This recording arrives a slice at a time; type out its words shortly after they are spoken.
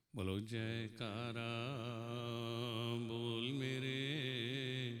बोलो जयकारा बोल मेरे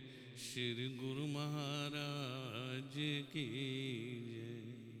श्री गुरु महाराज की जय।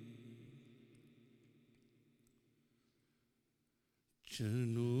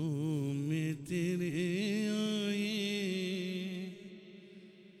 चरणों में तेरे आए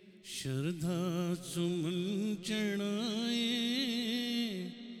श्रद्धा सुमन चढ़ाए,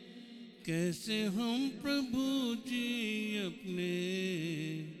 कैसे हम प्रभु जी अपने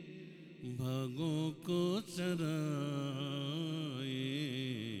भागों को सराए।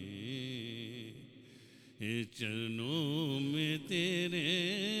 चरणों में तेरे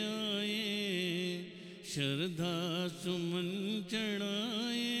आए श्रद्धा सुमन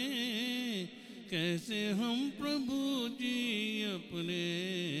चढ़ाए, कैसे हम प्रभु जी अपने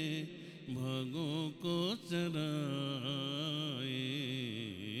भागों को सराए।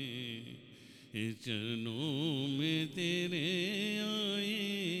 चरणों में तेरे आए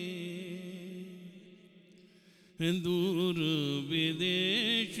दूर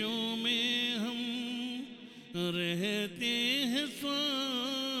विदेशों में हम रहते हैं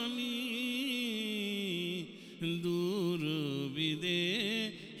स्वामी, दूर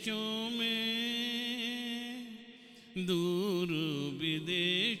विदेशों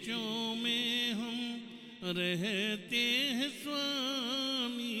में हम रहते हैं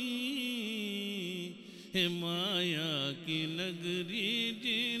स्वामी। है माया की नगरी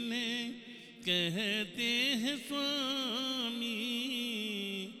जिन्हें कहते हैं स्वामी,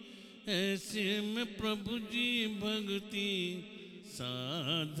 ऐसे में प्रभु जी भक्ति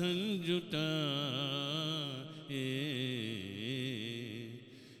साधन जुटाए।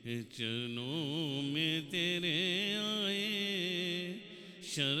 चरणों में तेरे आए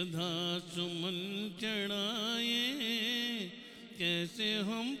श्रद्धा सुमन चढ़ाए, कैसे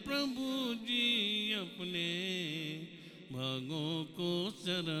हम प्रभु जी अपने भागों को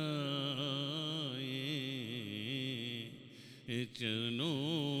सराए।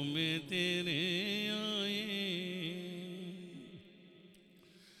 चरणों में तेरे आए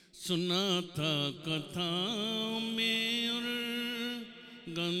सुना था कथाओं में और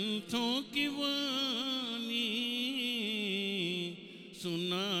ग्रंथों की वाणी,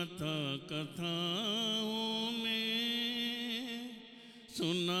 सुना था कथाओं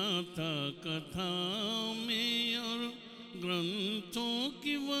में और ग्रंथों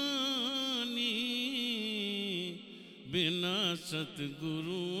की वाणी, बिना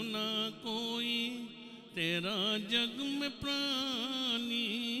सतगुरु ना कोई तेरा जग में प्राणी,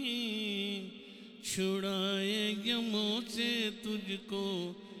 छुड़ाए यमों से तुझको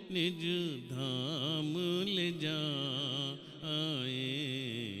निज धाम ले जाए।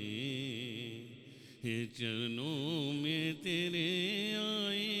 चरणों में तेरे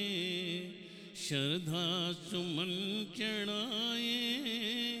आए श्रद्धा सुमन चढ़ाए,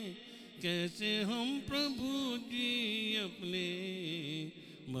 कैसे हम प्रभु जी अपने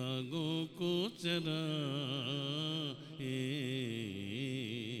भागों को सराए।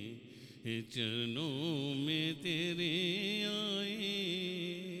 चरणों में तेरे आए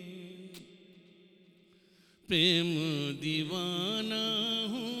प्रेम दीवाना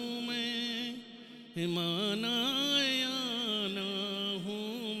हूँ मैं, माना आना हूँ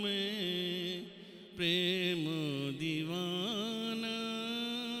मैं, प्रेम दीवाना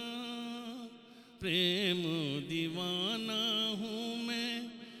हूँ मैं,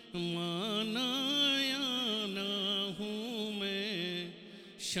 माना आना हूँ मैं,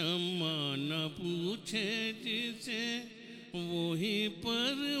 क्षमा न पूछे जिसे वही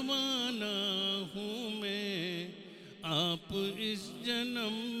परवाना हूँ मैं। आप इस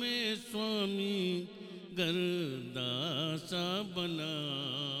जन्म में स्वामी गरदासा बना।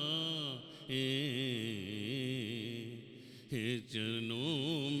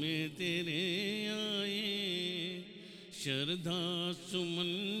 चरणों में तेरे आए श्रद्धा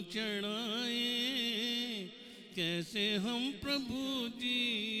सुमन चढ़ाए, कैसे हम प्रभु जी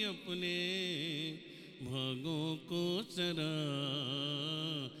अपने भागों को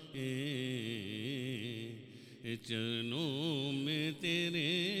सराए। चरणों में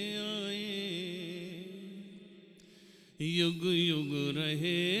तेरे आए युग युग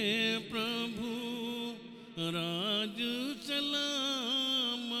रहे प्रभु राज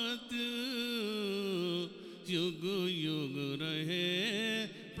सलामत, युग युग रहे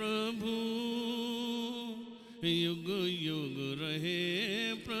प्रभु, युग युग रहे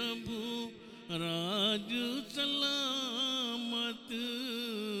प्रभु राज सलामत।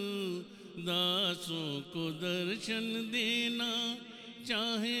 दासों को दर्शन देना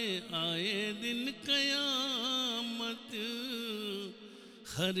चाहे आए दिन कयामत,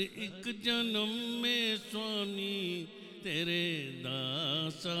 हर एक जन्म में स्वामी तेरे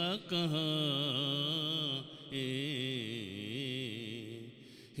दासा कहाँ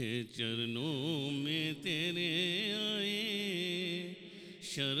हे चरणों में तेरे आए,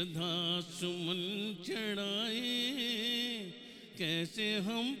 श्रद्धा सुमन चढ़ाए, कैसे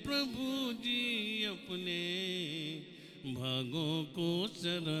हम प्रभु जी अपने भागों को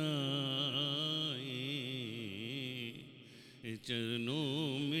सराए।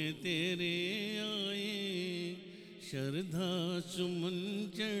 चरणों में तेरे आए, श्रद्धा सुमन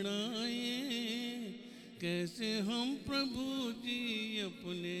चढ़ाए, कैसे हम प्रभु जी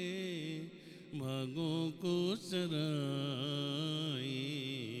अपने भागों को सराए।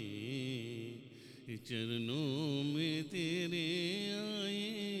 चरणों में तेरे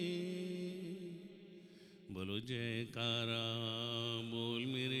आए। बोलो जयकारा बोल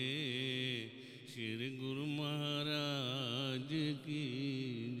मेरे श्री गुरु